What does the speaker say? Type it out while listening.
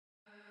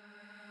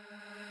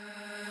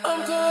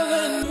I'm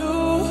calling you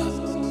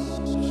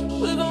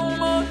with all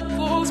my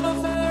goals, my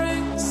very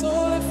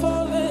soul is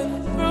falling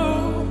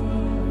through.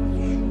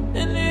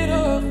 In need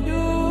of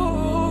you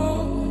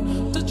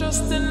to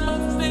trust in my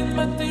faith,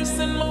 my tears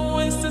and my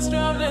waste is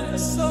drowning the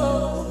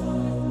soul.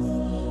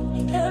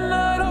 And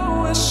I'd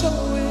always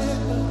show it,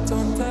 but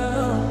don't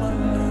tell my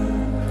love.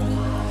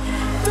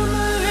 Don't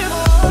believe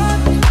my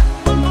heart.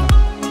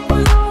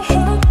 ولو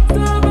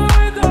حتى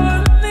بعيد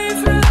عني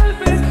في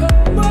قلبي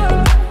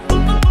خباك.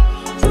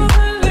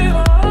 خلي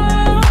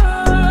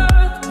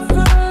معاك،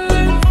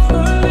 خلي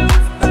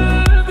في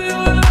قلبي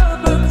ولا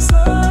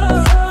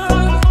بنساك.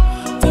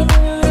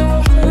 تملي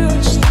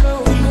وحشنا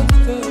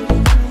وحتى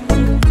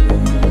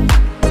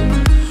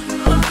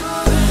I'm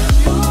calling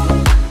you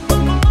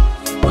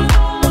with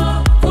all my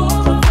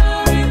goals, my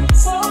very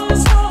soul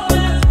is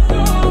falling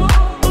through.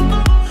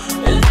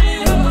 In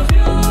need of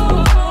you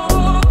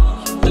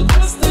to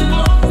trust in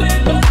my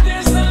faith, my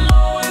tears and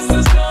my waste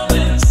is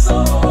drowning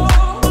soul.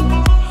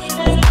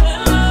 And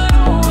I'd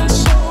always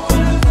show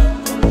it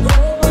up and go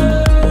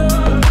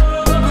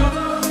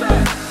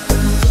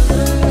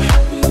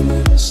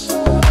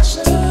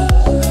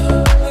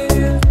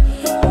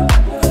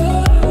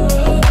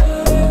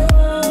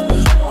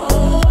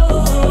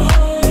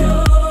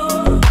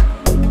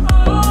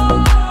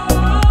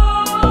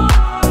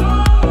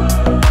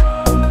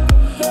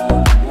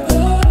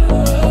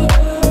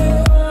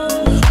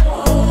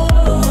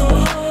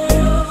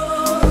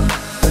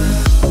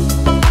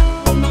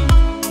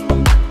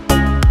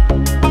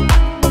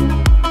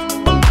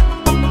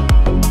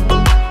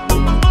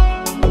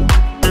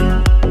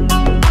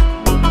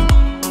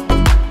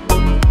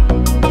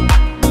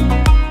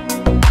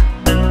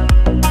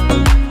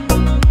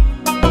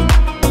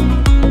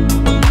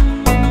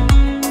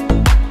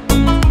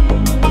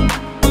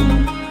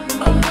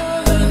I'm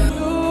calling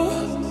you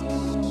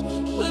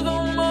with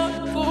all my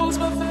goals,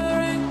 my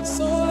very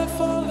soul is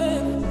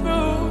falling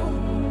through.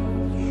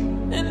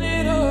 In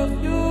need of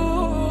you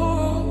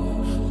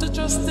to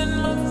trust in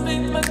my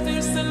faith, my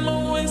tears and my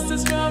waste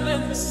is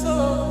drowning the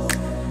soul.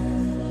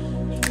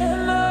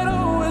 And I'd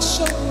always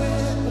show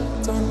it, but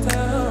don't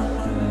tell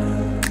my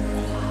love.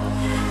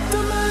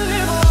 Don't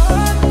believe my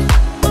heart.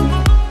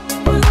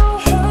 ولو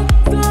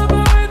حتى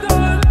بعيد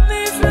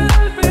عني في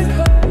قلبي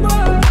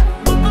خباك.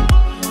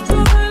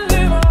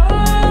 خلي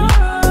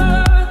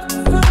معاك،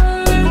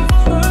 خلي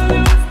في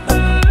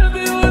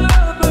قلبي ولا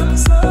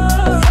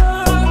بنساك.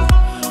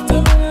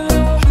 تملي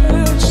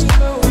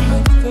وحشنا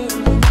وحتى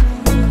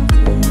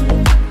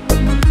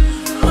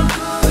I'm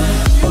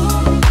calling you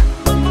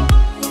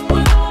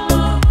with all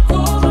my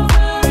goals, my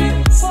very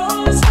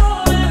soul is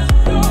falling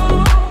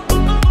through.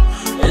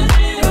 In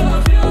need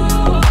of you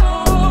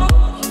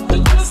to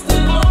trust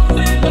in my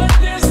faith, my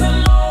tears and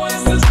my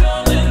waste is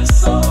drowning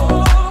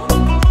soul.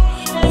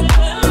 And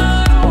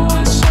I'd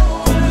always show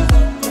it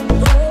up and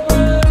go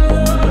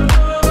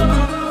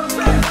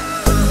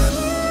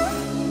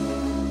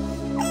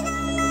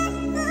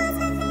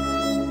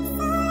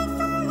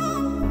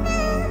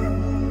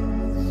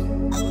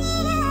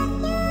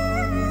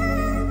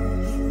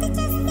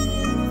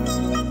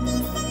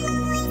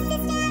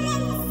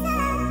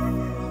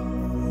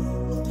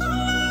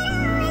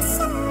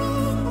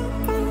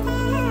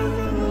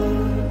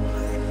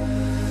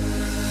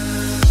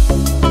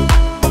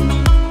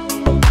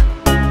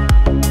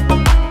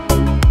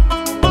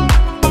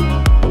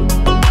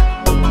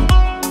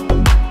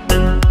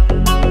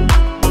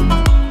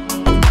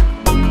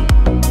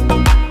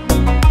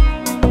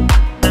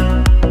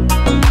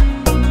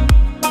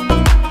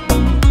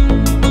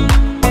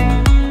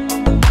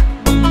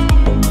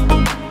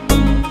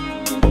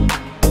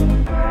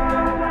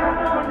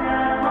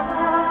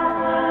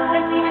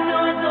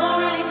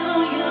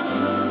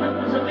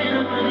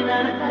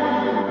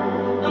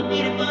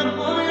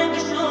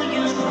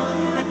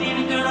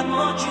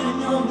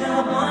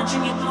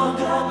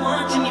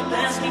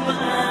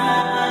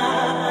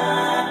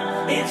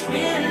It's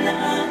real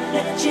love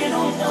that you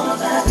don't know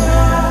about.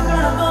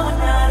 Girl, I'm going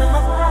out of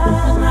my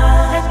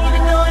mind. And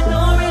even though I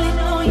don't really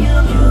know you,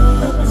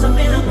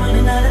 something I'm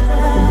running out of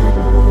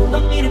time.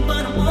 I'm waiting for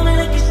the moment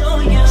I can show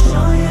you.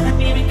 And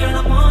baby girl,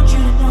 I want you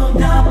to know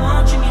that I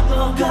want you to go.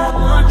 God, I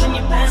want you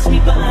to pass me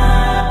by.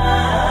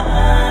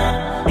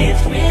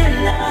 It's real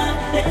love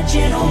that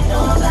you don't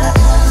know about.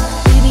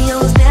 Baby, I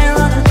was there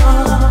all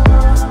along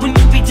when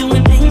you be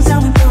doing things I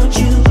would want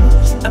you.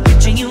 I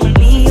picture you and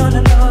me on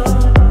the road.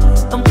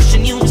 I'm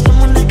wishing you were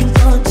someone I can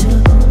talk to.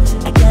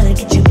 I gotta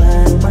get you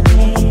out of my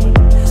head.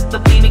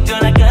 But baby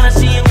girl, I gotta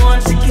see you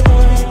once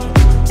again.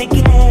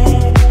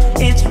 Again,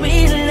 it's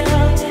real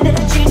love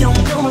that you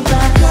don't know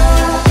about.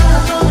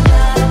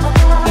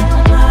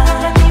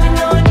 And even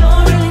though I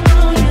don't really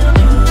know you,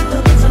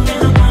 something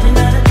I'm running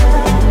out of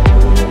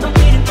time. I'm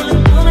waiting for the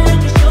moment I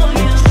can show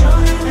you.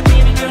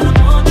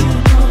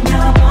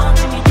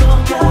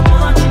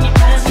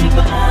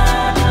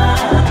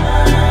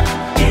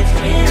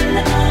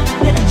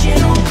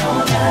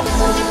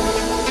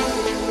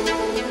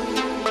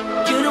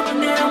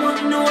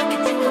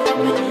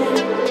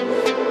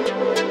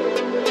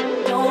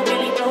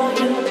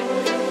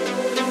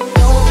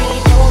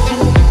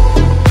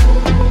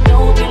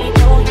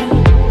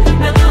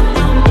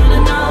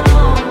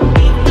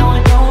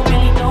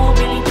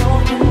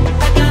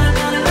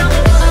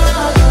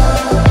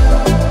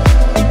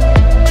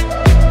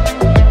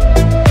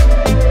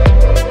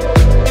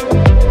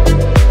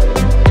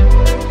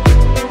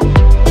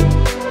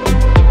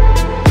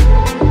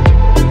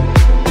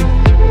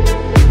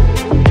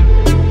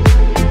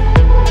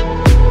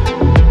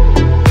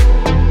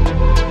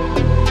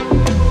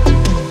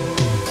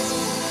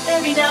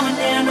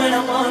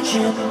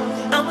 you.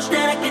 I wish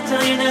that I could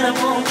tell you that I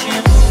want you.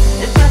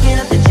 If I get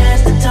up the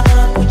chance to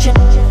talk with you,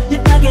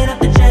 if I get up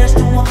the chance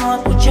to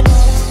walk with you,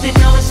 then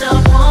know it's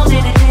all wrong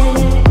in it.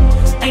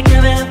 I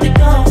never have to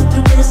go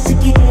through this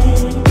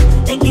again.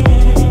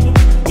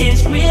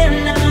 It's real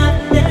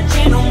love that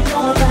you don't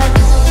know about.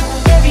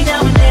 Every now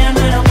and then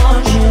when I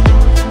want you,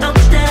 I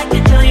wish that I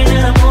could tell you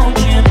that I want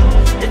you.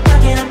 If I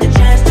get up the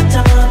chance to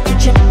talk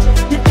with you,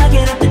 if I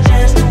get up the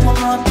chance to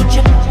walk with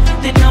you,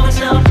 then know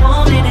it's all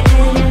wrong in it.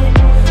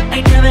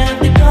 I never have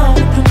to go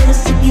through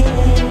this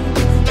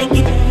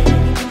again.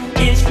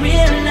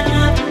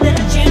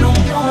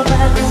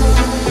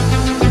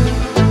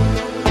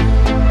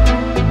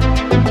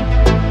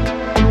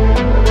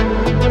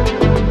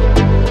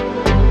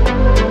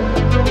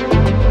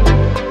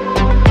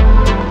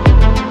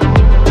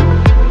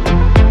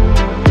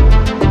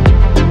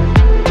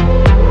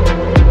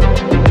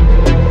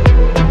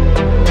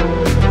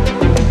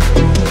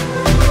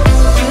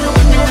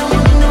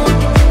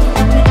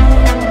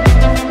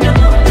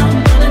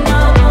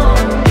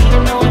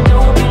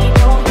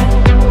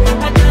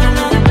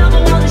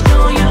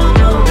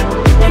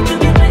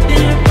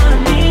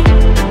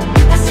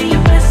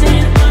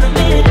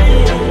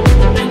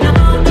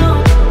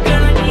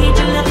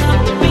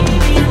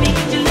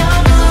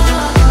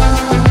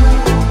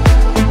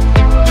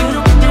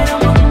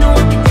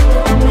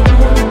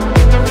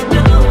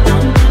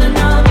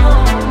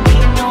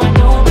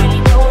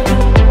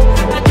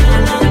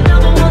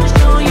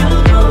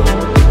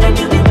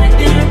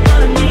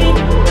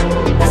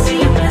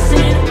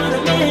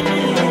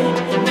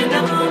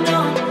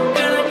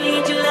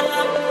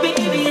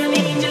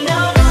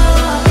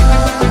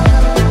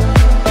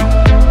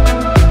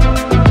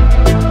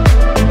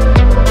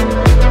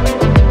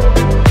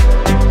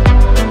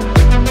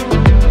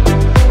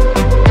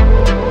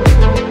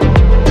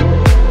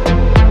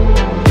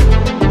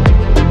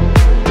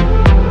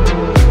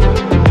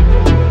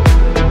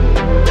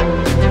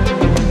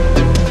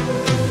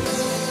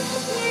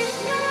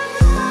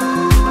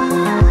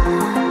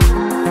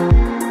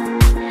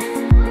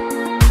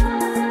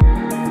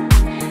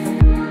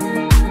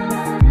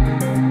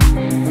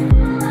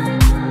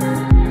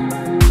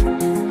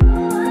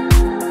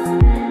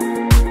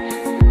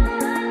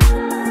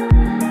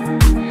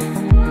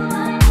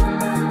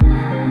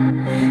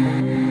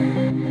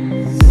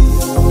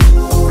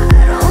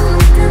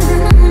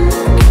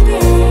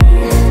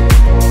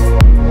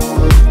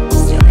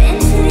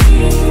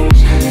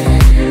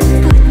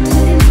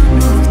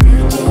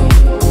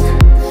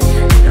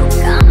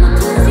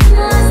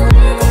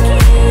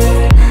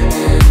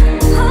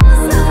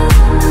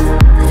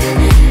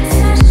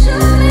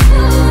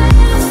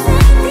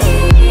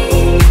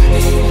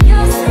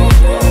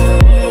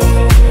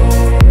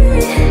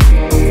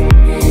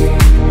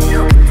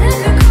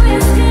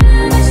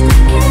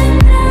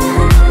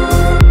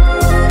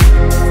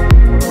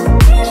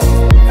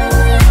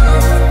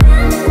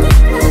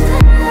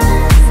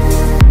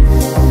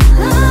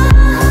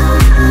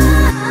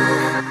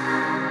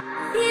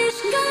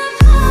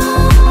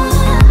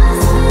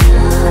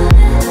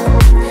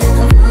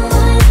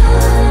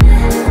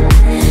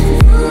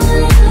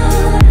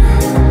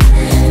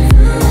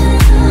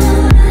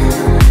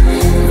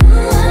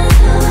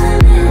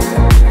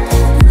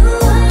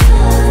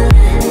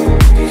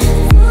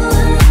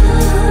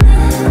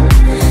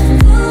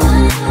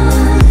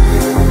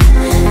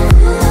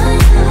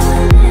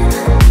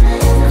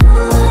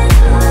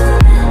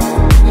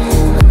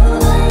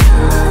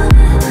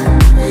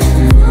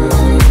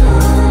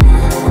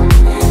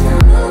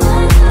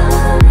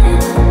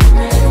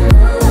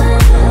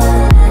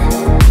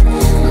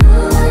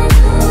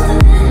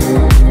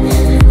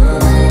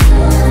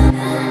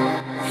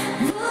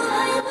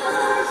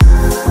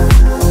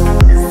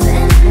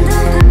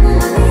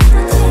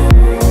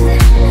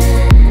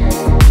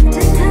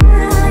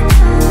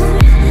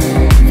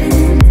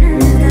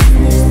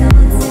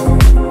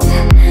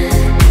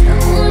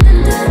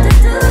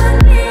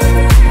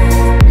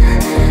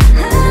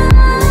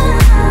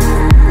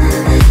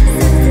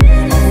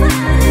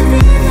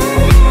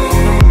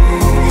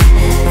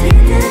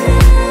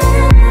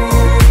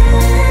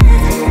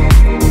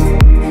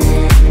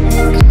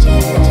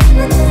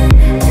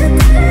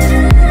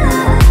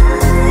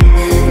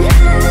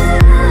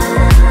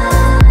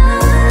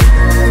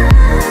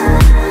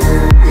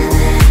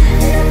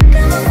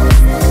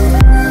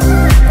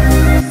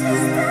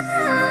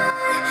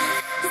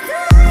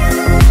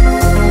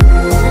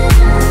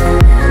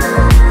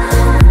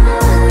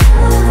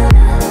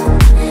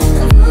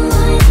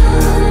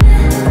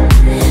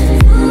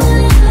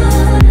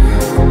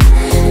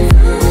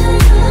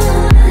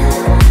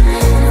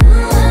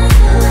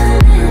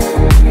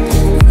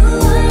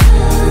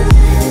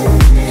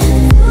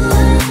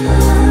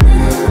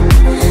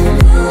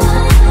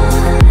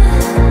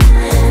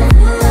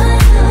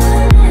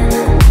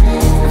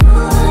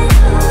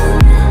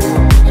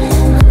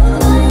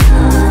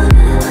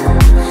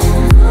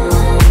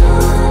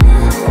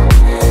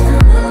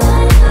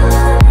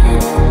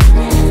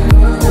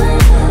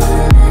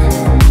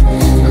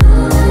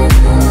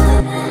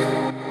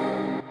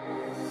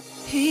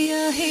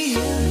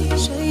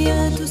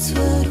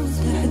 أسفار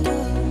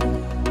تحدى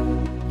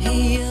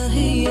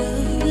هي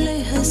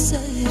لها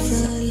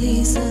السالفة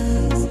اللي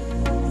صار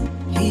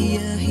هي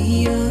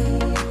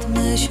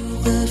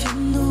معشوقة في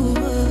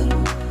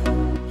النوار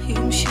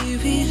يمشي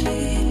في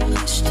الليل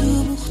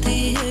عشتو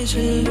مختي يا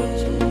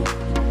جلال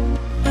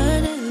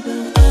أنا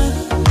بغداد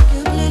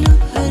قبل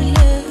البحر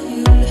لا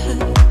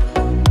يلحق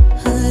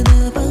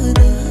أنا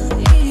بغداد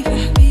حلف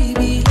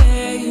حبيبي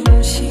لا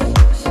يمشي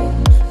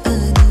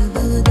أنا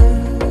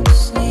بغداد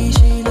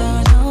سنيجي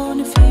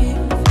لعنان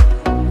فيه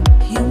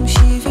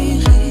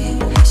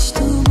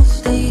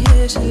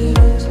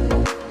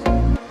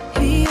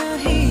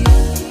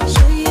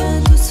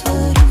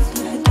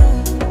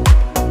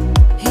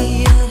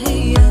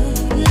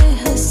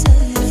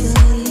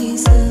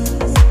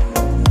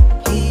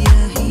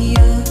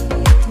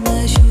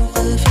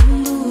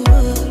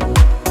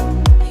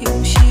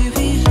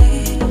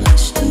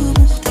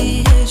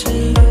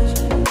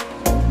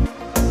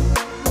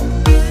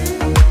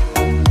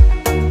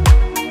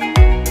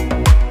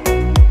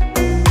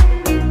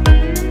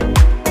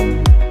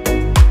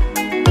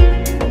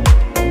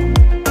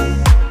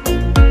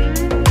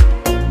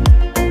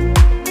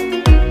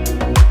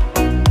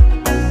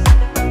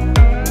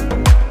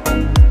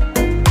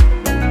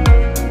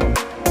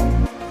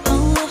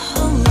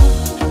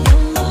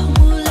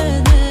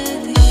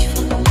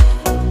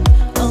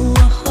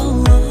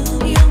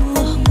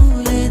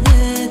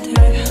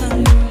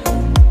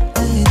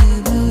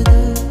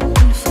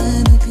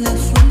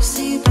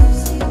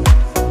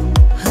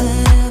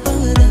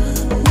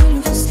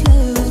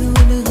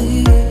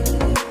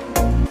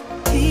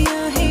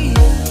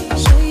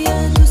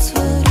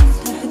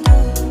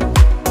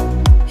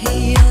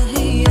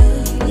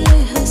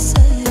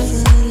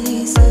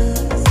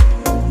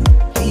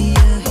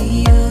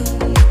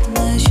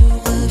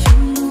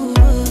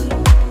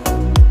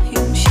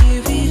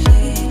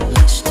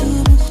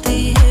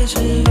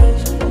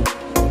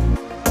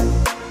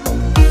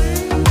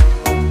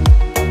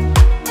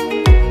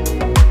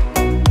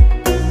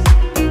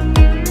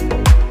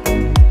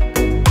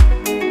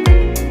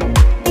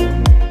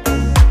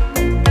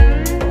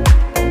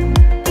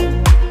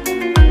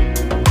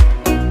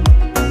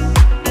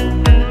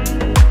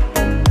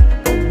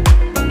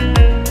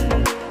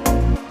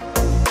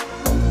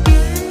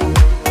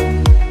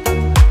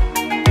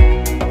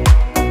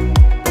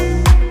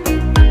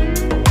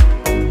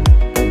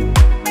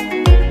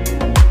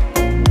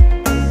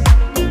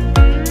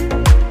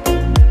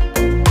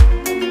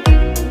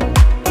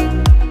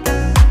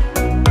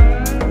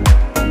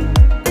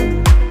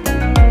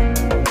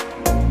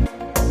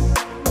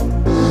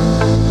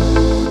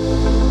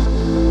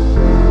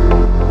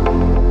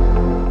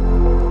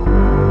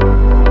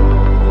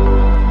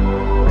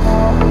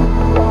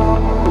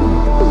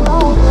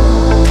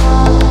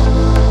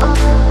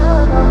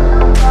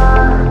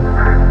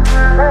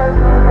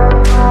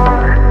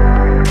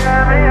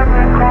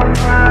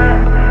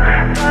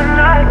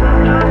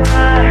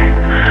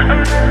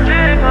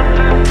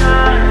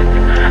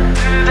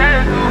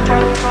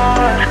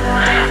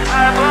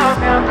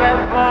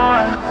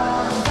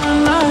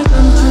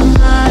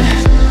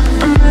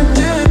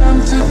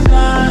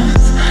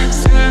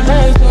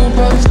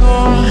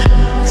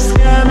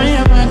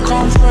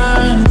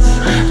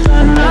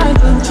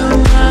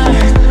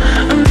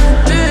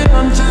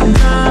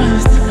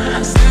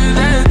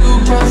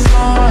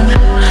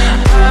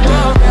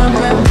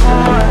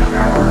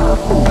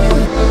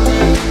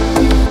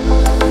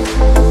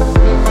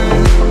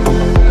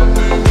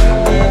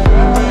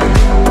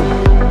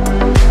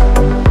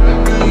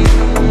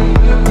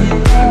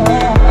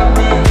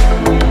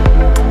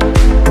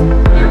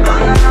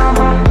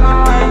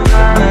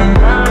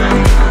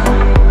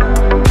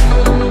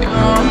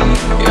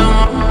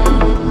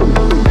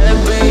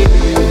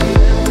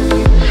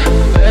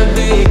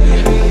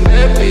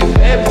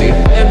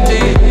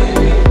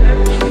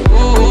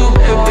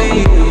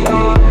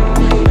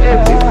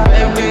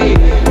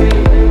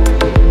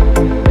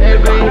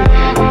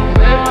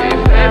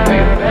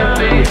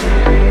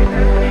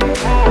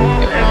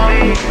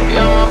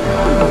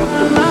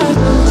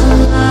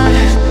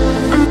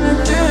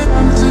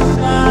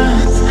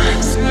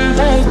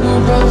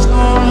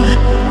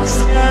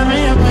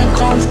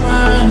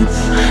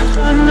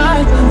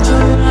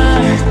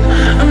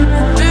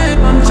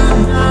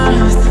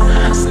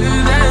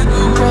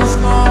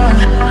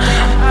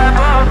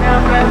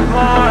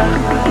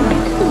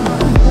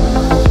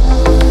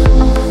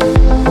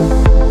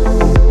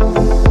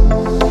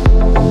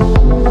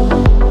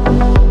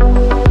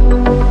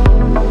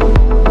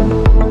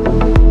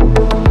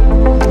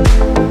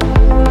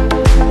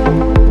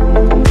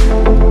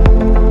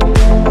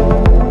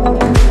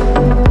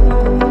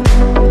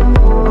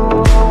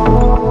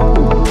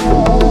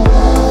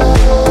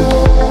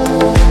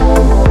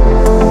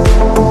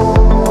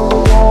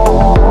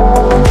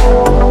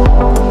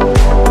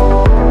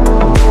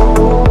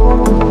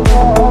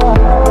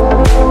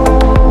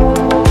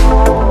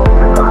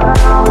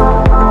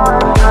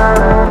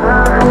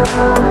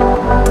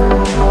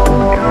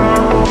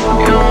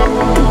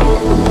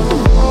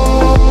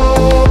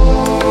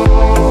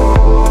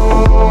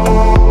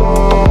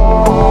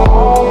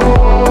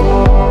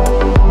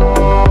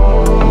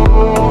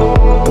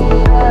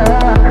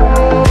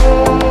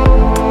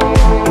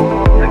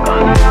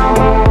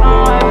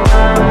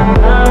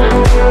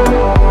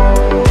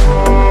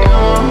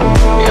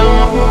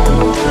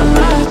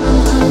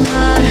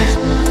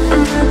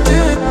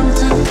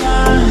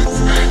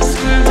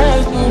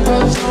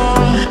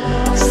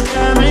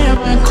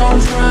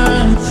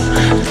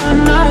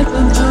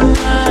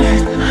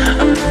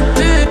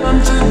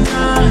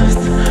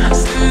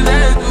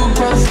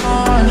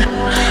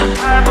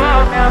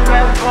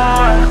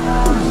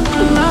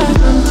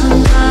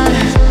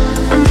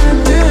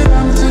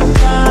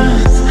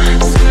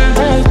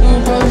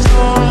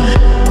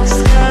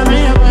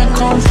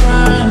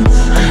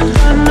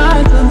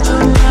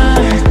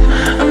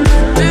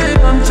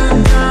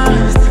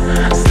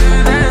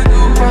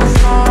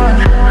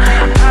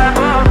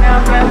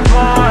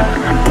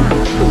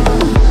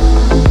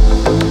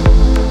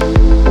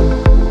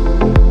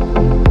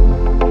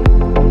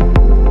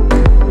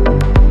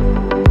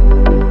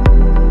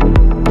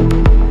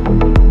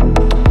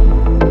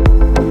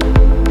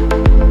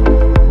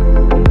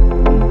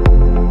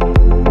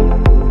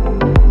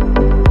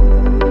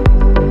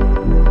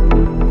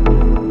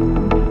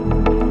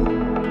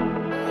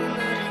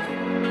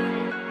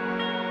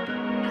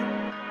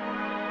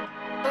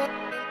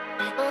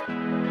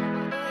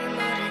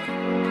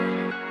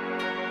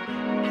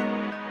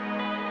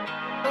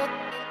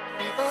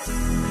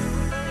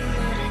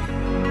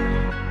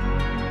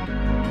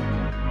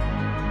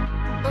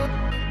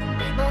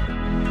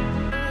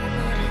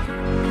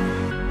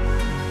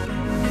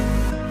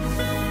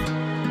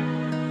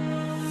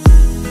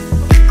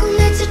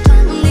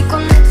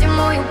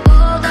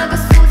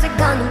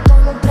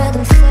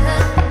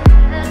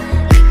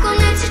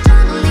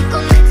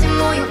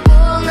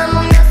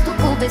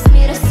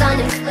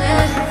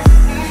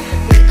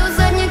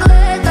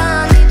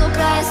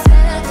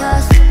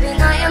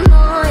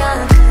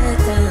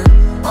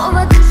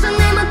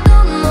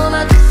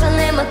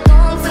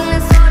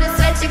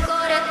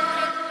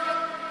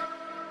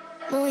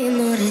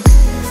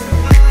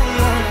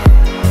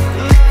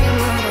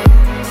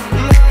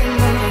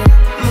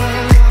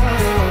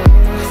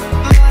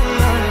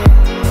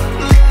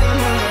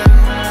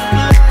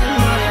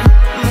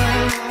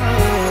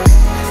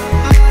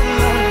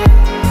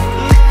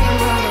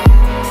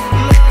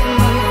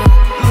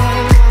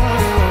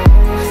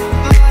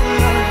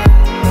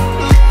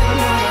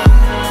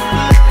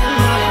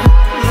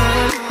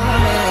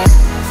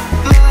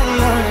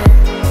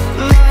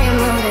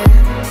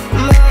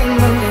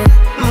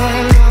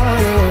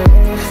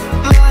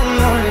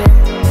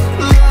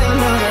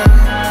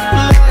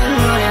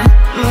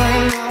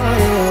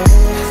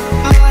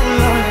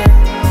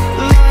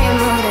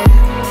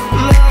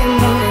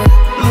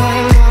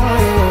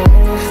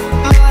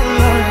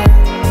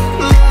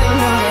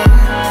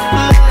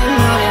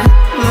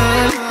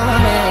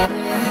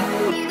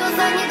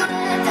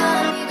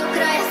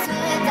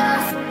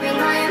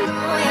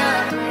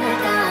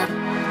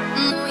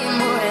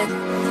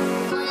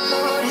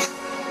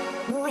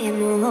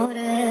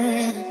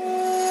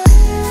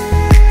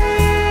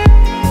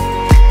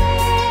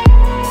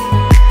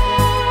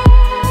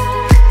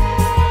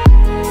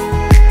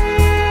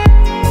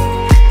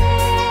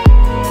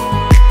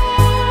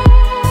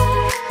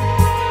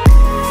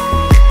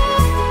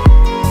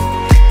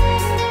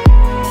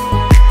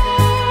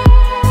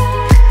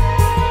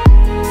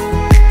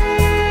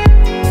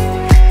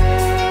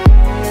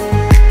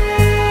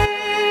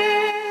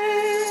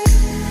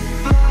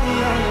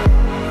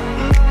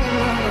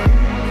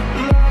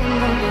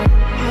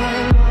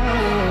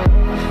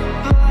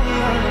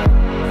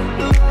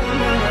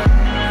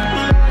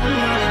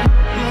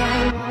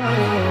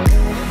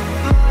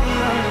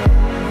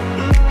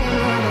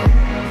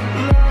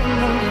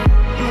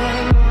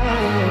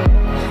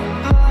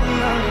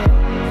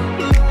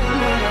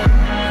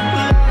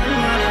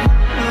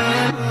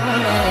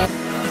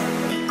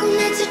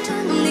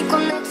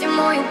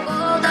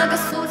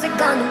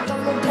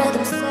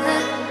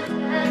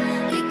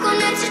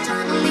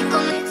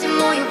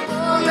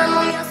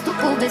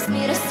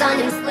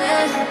sanjam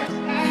sled.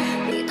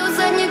 Ni do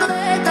zadnjeg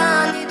leta,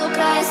 ni do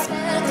kraja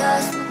sveta,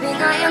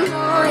 sudbina je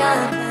moja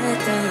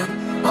peta.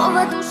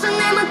 Ova duša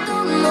nema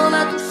ton,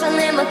 ova duša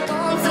nema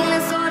ton, crne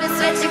zore,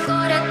 sve će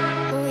gore.